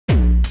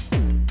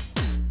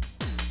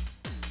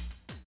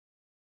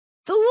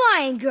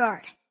Lion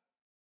Guard.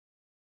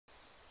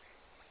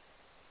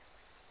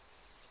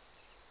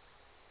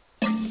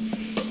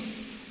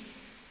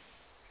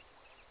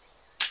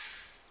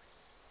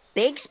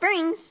 Big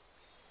Springs.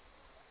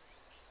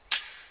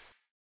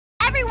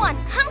 Everyone,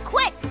 come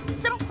quick!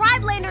 Some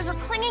Pridelanders are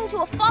clinging to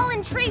a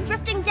fallen tree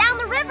drifting down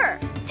the river.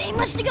 They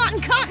must have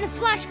gotten caught in a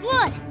flash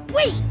flood.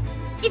 Wait!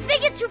 If they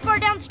get too far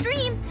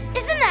downstream,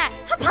 isn't that...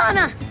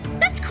 Hapana!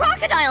 That's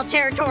crocodile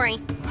territory!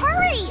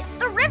 Hurry!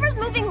 The river's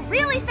moving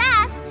really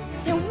fast.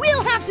 Then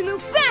we'll have to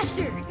move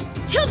faster!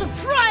 Till the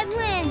Pride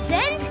lands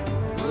and...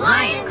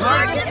 Lion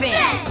Guard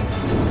defend!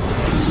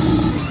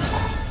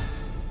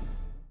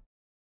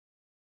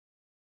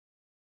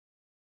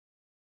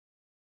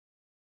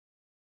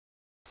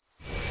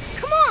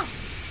 Come on!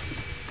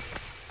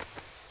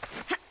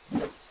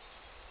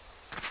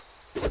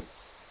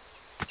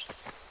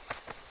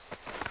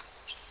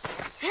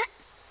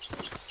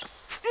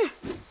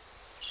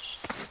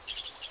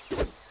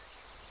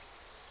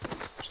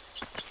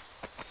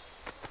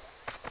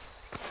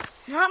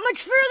 Not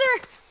much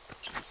further.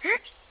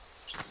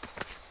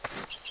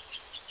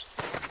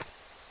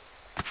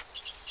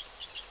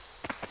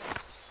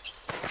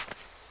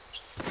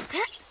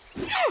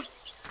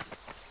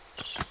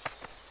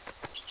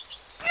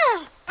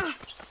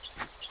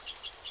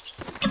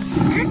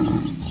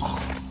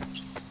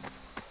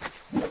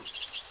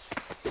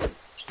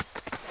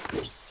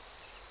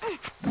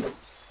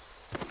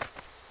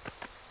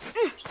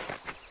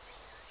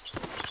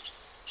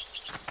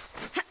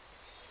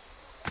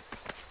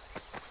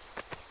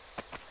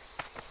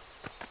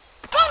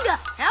 Bunga,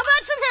 how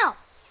about some help?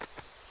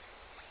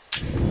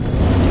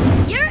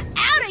 You're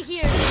out of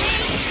here,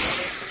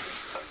 Zane.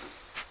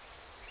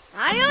 I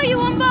owe you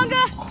one,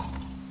 Bunga.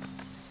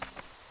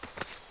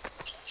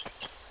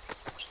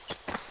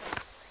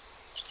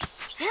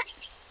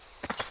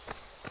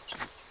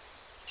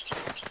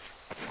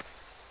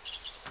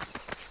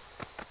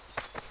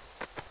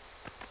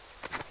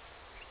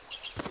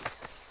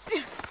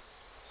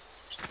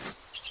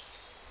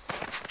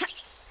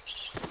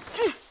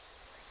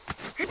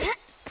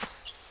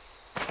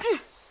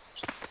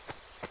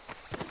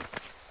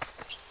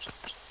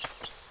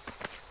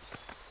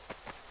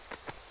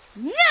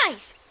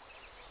 Nice!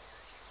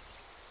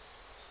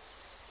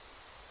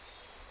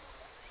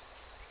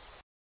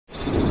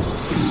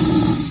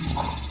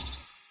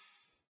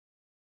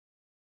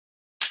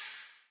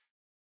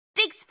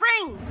 Big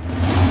Springs!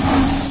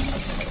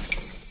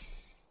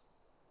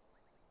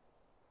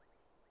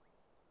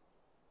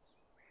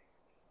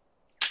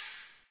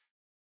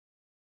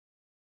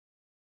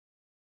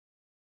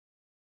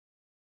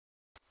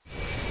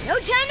 No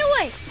time to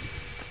waste.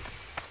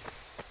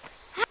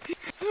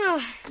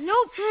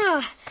 Nope.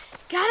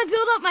 Gotta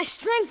build up my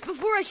strength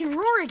before I can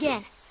roar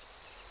again.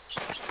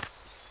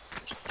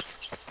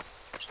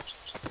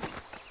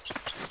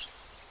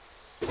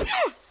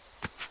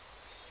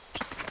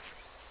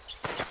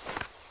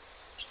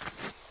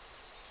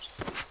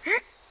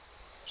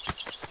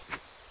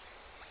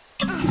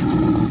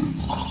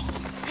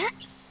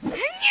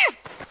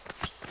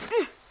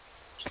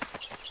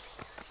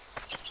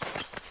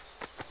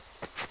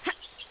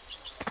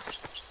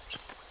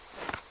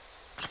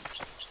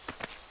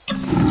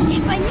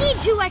 If I need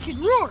to, I could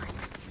roar.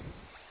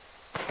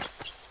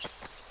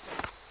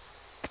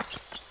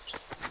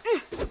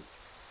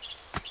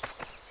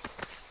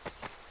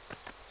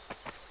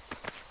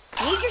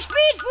 Need your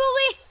speed,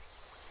 Fuli.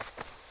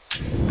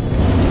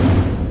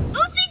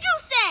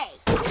 Oopsie-goosey!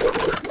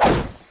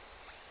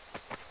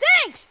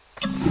 Thanks.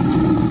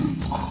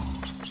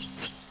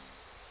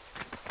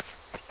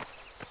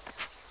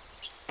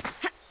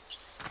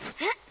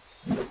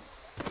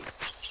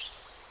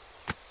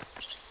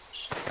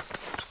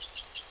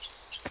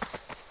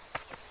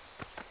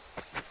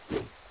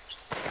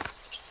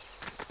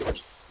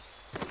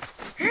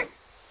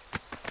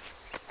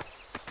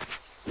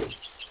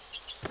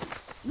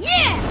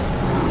 Yeah!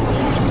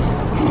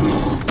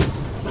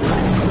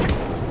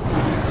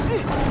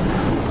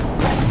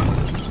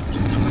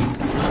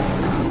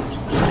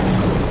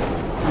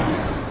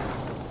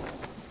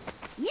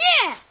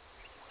 Yeah!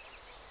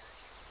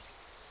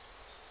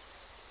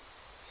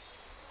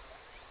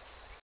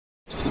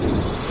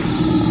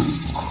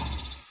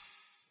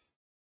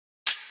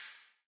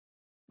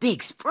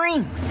 Big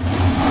Springs.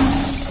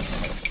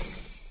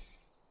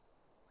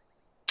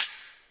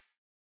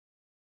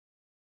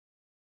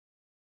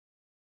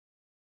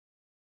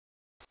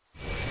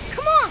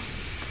 Come on!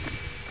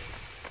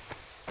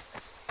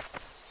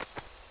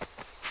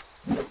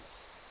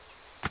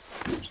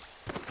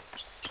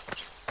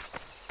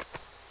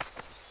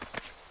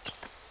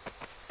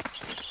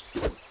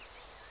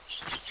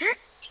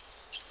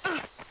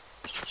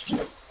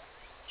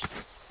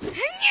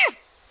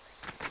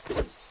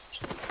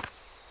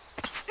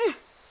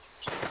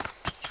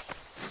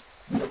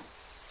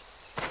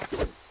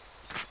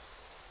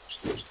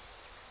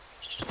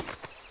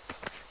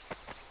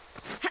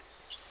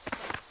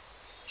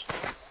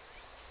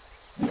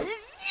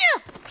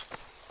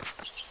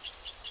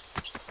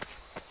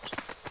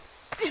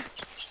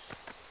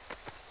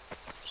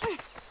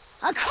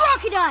 A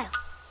crocodile!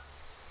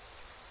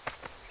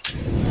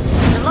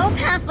 The low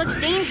path looks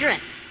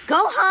dangerous. Go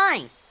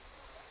high.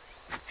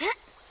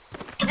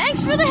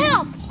 Thanks for the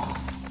help!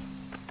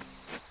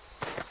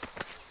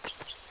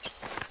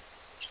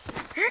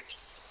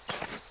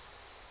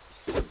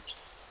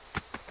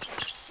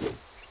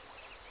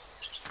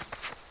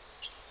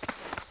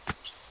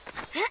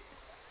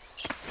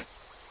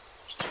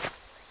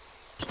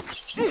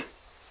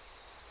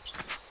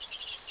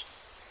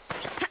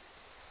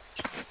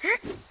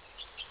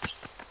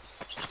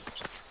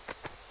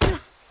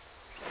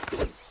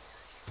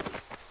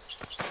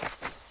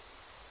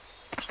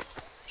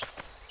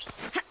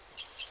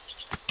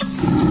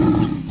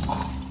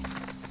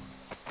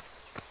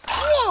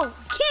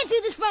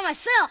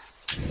 Myself.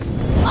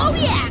 Oh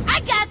yeah, I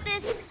got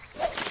this.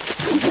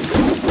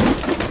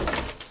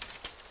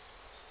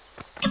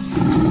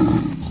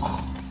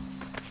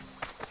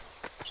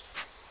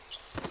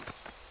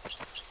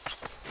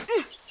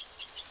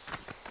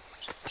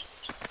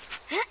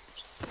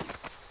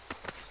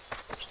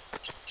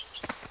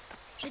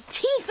 The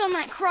teeth on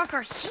that croc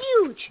are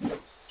huge.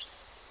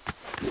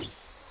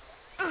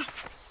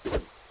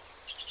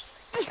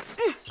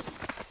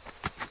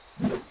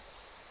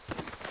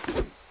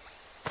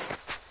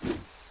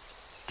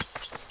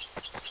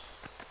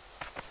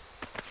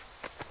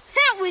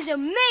 Was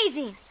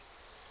amazing.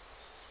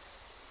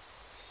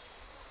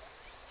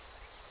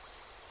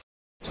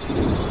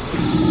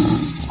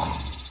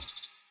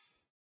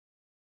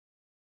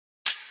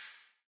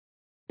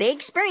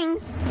 Big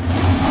springs.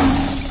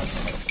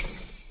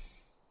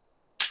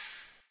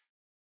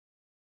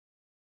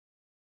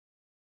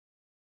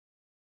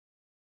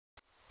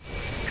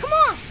 Come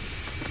on.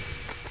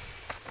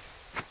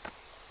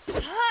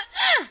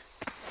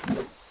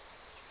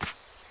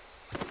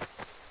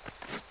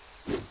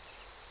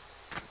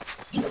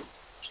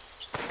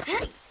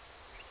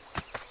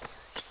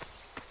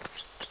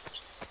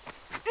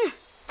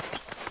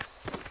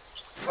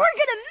 We're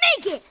gonna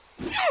make it!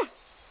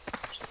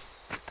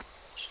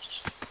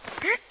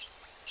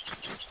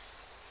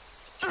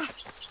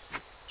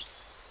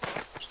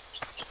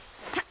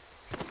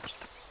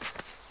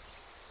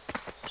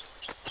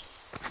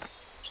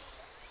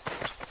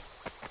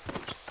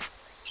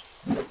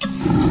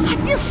 I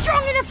feel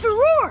strong enough to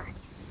roar!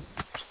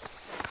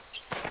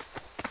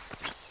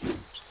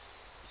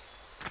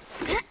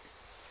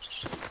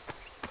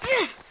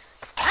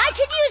 I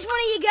could use one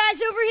of you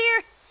guys over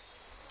here.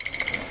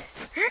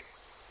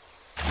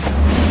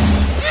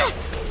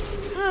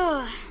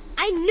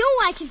 I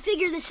know I can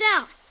figure this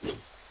out.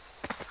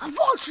 A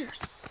vulture.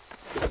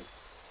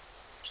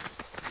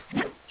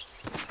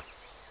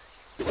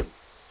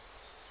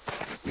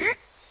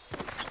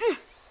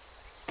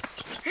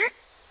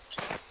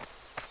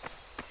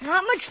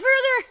 Not much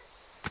further.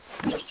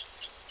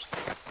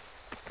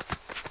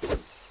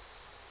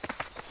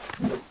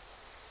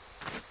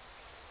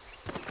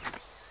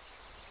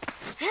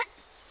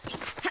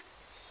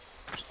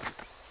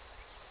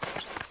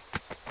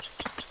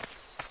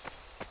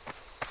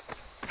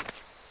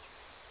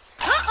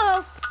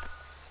 Uh-oh.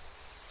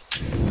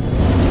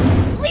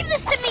 Leave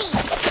this to me.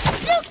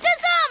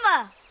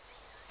 Zuktazama.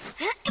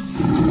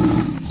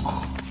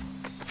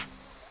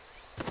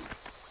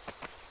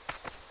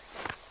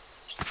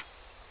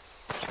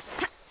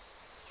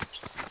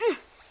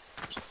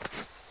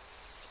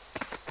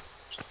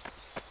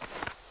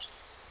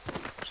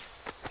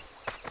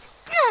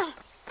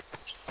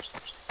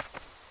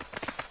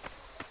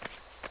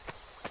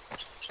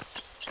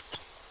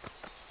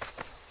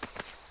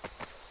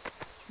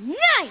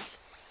 Nice!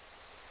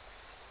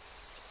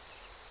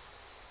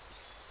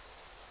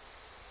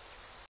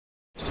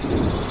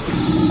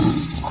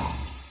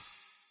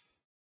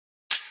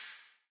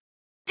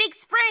 Big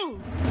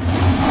springs.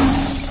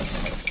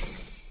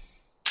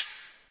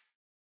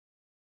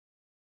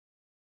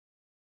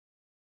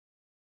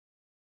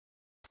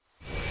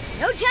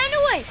 No time to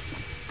waste.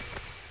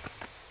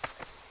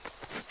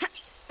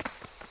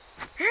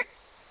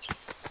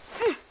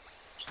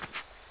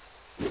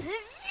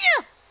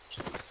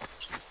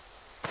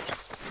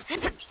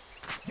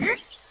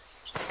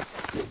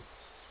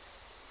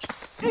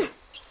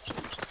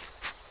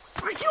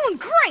 We're doing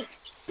great.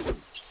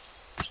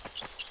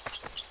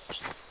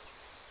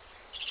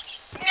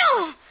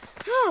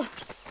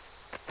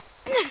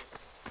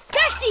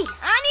 Beshte,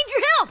 I need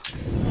your help.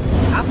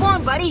 Hop on,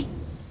 buddy.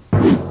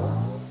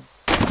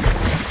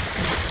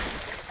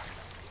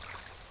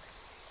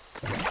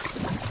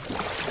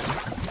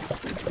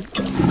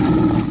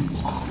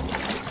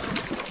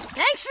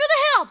 Thanks for the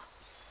help.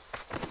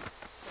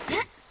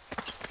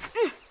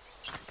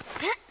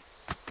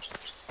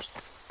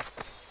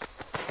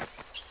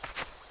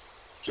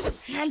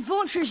 That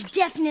vulture's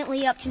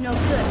definitely up to no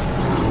good.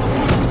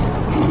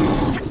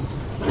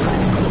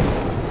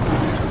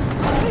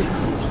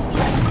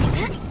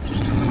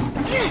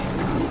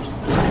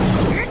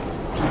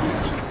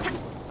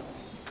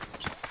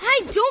 I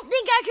don't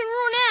think I can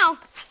roar now.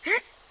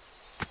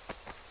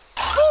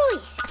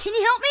 Fuli, can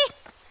you help me?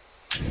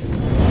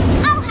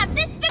 I'll have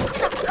this fixed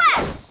in a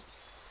flash.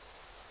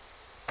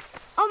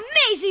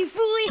 Amazing,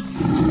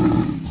 Fuli!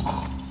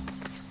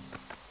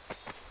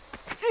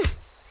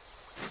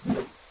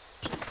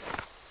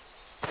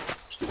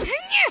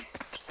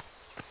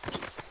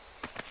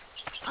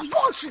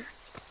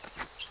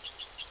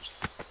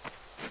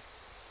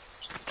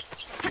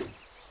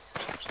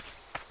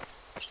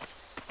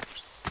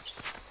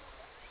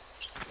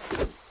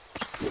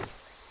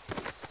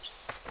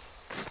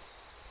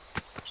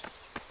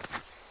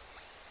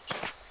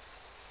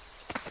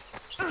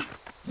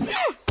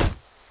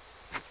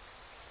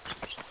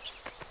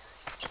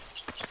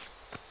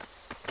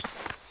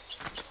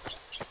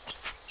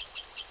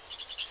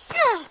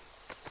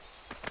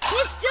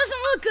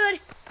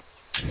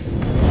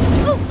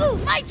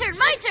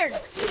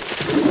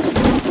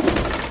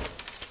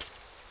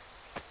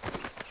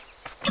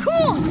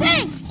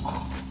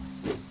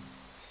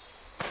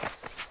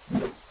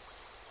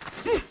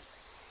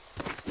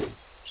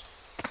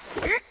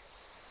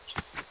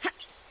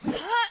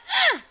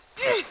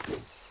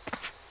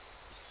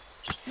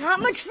 Not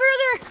much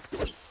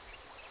further.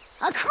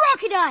 A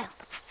crocodile.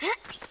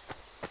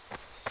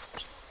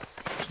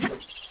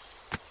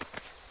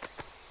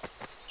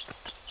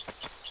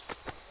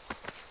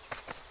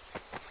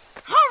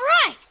 All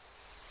right.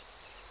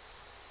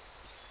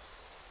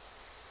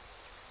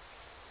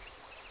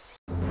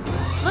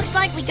 Looks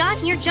like we got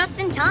here just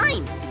in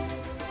time.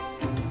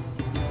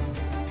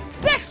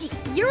 Beshte,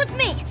 you're with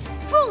me.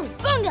 Fuli,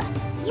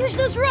 Bunga, use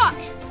those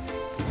rocks.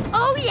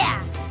 Oh,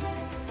 yeah.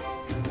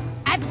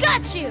 I've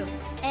got you.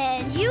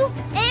 And you,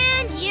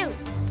 and you.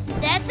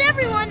 That's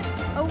everyone.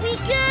 Are we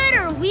good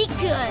or are we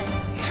good?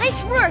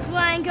 Nice work,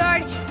 Lion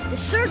Guard. The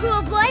circle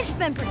of life's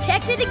been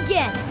protected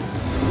again.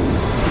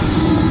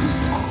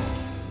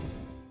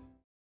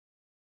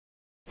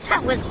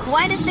 That was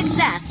quite a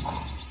success.